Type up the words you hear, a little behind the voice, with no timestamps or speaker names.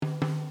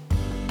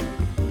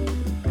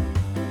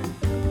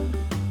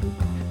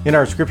In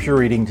our scripture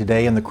reading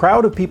today, in the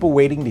crowd of people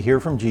waiting to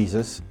hear from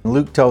Jesus,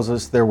 Luke tells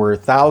us there were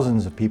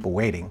thousands of people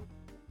waiting.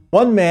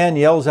 One man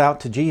yells out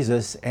to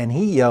Jesus, and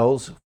he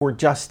yells for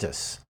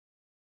justice.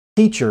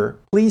 "Teacher,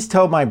 please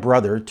tell my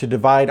brother to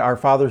divide our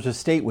father's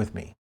estate with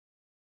me."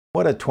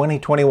 What a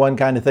 2021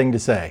 kind of thing to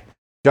say.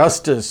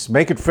 Justice,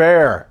 make it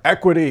fair,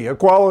 equity,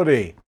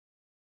 equality,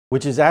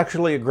 which is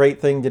actually a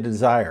great thing to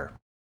desire.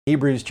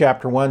 Hebrews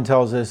chapter 1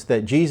 tells us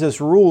that Jesus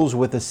rules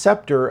with a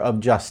scepter of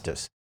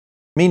justice,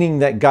 meaning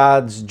that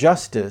God's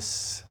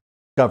justice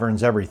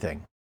governs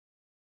everything.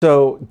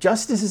 So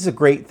justice is a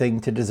great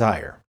thing to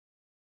desire,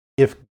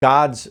 if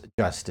God's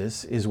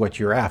justice is what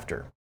you're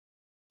after.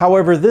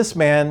 However, this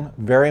man,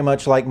 very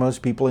much like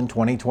most people in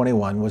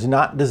 2021, was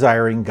not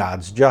desiring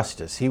God's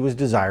justice. He was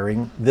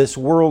desiring this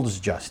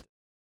world's justice.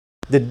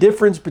 The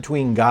difference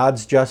between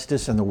God's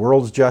justice and the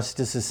world's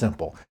justice is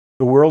simple.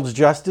 The world's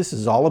justice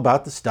is all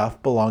about the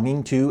stuff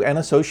belonging to and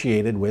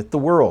associated with the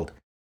world.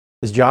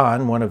 As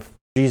John, one of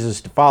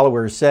Jesus'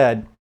 followers,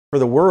 said, "For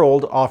the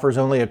world offers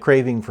only a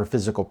craving for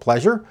physical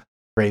pleasure,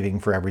 craving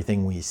for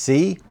everything we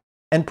see,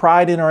 and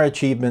pride in our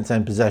achievements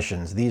and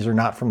possessions. These are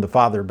not from the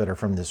Father, but are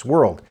from this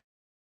world."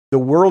 The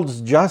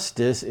world's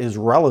justice is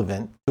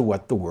relevant to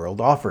what the world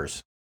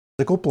offers: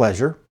 physical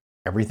pleasure,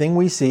 everything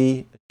we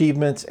see,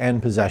 achievements,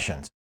 and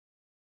possessions.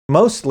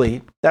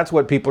 Mostly, that's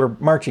what people are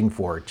marching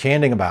for,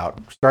 chanting about,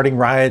 starting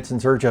riots in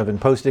search of, and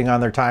posting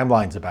on their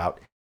timelines about.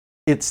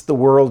 It's the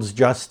world's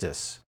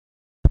justice.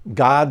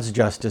 God's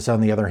justice,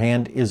 on the other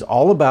hand, is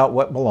all about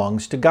what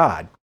belongs to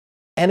God.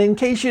 And in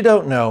case you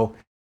don't know,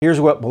 here's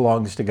what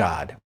belongs to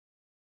God: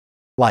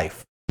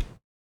 life.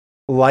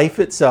 Life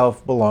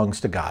itself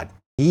belongs to God.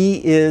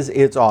 He is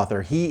its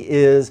author. He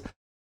is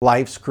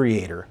life's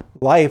creator.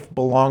 Life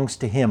belongs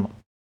to Him,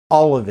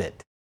 all of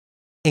it,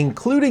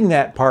 including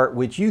that part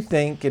which you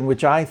think and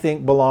which I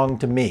think belong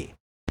to me.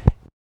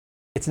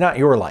 It's not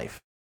your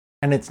life,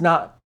 and it's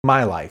not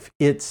my life.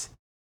 It's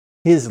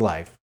His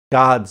life,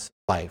 God's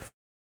life.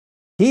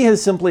 He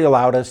has simply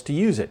allowed us to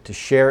use it, to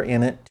share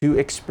in it, to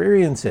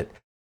experience it.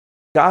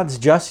 God's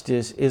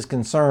justice is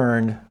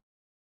concerned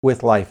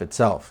with life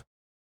itself.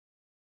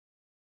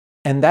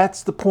 And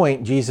that's the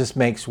point Jesus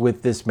makes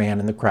with this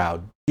man in the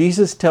crowd.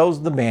 Jesus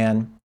tells the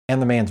man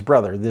and the man's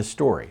brother this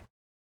story.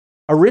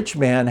 A rich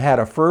man had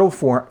a fertile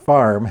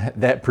farm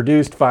that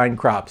produced fine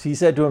crops. He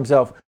said to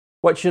himself,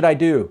 "What should I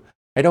do?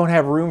 I don't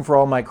have room for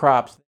all my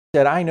crops." He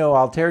said, "I know,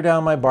 I'll tear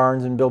down my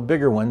barns and build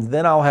bigger ones.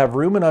 Then I'll have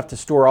room enough to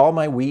store all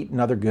my wheat and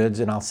other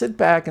goods, and I'll sit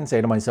back and say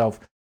to myself,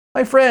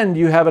 'My friend,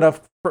 you have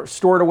enough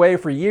stored away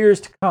for years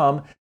to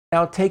come.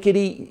 Now take it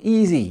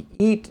easy,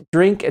 eat,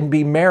 drink, and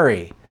be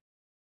merry.'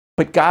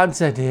 But God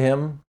said to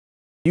him,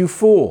 'You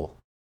fool,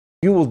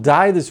 you will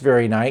die this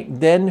very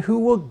night. Then who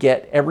will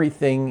get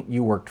everything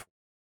you worked for?'"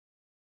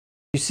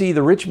 You see,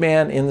 the rich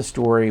man in the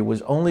story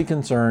was only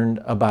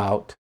concerned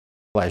about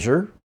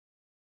pleasure,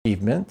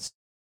 achievements,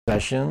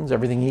 possessions,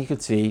 everything he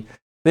could see,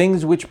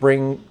 things which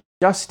bring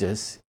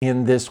justice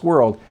in this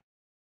world.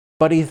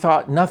 But he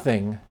thought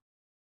nothing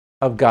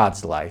of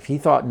God's life. He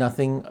thought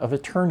nothing of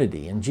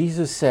eternity. And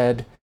Jesus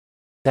said,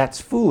 that's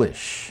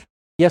foolish.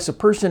 Yes, a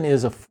person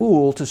is a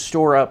fool to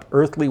store up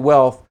earthly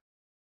wealth,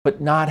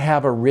 but not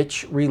have a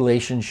rich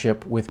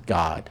relationship with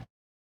God.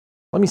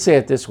 Let me say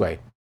it this way.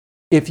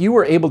 If you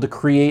were able to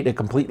create a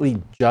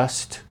completely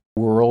just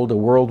world, a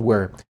world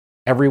where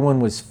everyone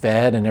was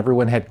fed and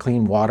everyone had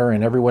clean water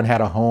and everyone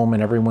had a home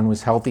and everyone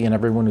was healthy and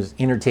everyone was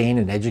entertained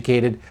and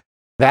educated,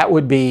 that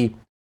would be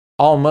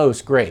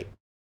almost great.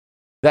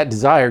 That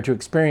desire to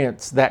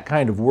experience that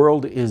kind of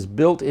world is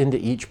built into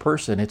each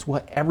person. It's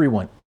what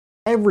everyone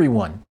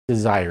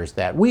desires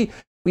that. We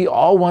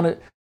all want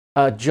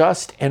a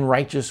just and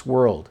righteous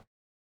world.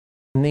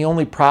 And the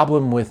only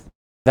problem with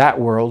that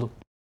world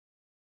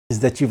is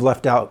that you've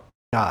left out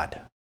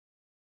God.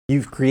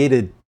 You've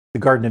created the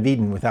Garden of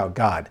Eden without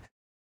God.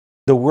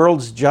 The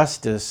world's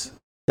justice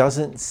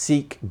doesn't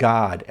seek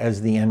God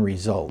as the end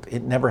result.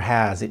 It never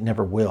has. It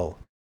never will.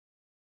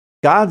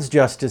 God's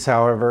justice,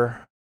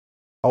 however,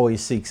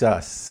 always seeks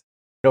us.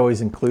 It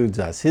always includes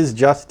us. His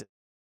justice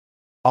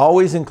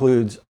always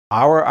includes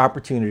our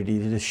opportunity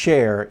to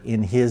share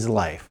in His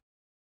life,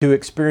 to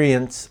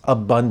experience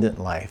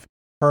abundant life,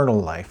 eternal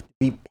life, to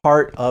be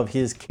part of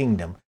His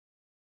kingdom.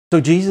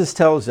 So Jesus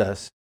tells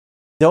us,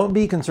 don't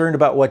be concerned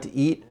about what to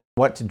eat,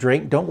 what to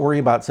drink. Don't worry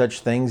about such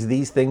things.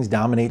 These things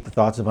dominate the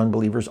thoughts of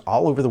unbelievers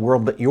all over the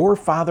world, but your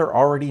Father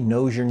already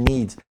knows your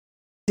needs.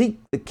 Seek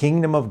the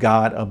kingdom of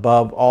God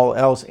above all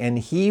else, and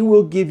He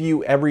will give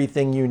you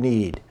everything you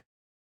need.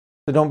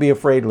 So don't be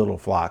afraid, little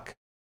flock,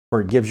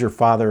 for it gives your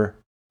Father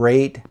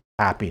great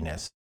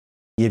happiness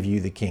to give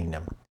you the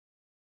kingdom.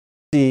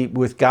 See,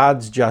 with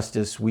God's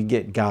justice, we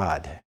get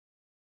God,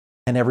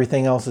 and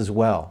everything else as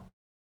well.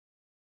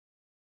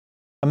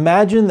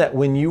 Imagine that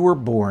when you were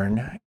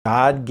born,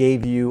 God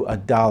gave you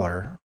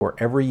 $1 for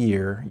every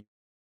year.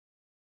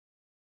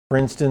 For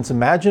instance,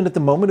 imagine at the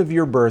moment of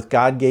your birth,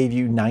 God gave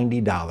you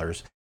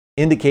 $90,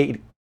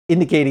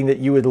 indicating that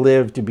you would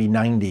live to be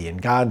 90. And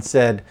God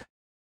said,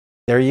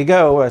 there you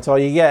go, that's all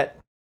you get.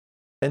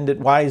 Spend it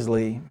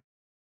wisely.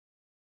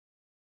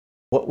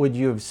 What would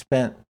you have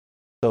spent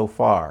so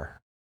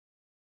far?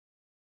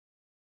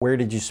 Where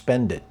did you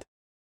spend it?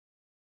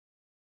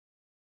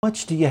 How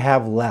much do you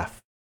have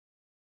left?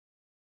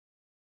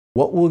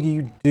 What will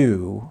you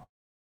do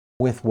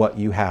with what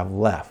you have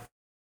left?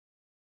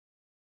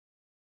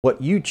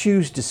 What you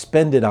choose to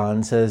spend it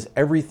on says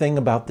everything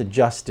about the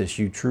justice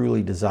you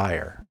truly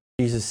desire.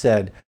 Jesus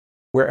said,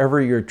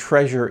 wherever your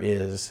treasure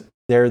is,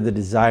 there the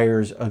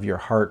desires of your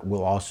heart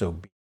will also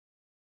be.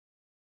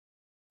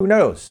 Who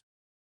knows?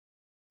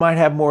 You might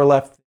have more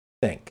left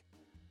than you think.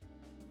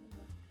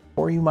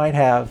 Or you might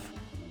have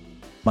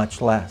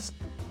much less.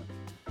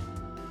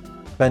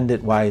 Spend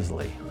it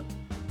wisely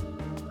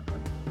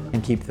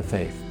and keep the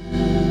faith.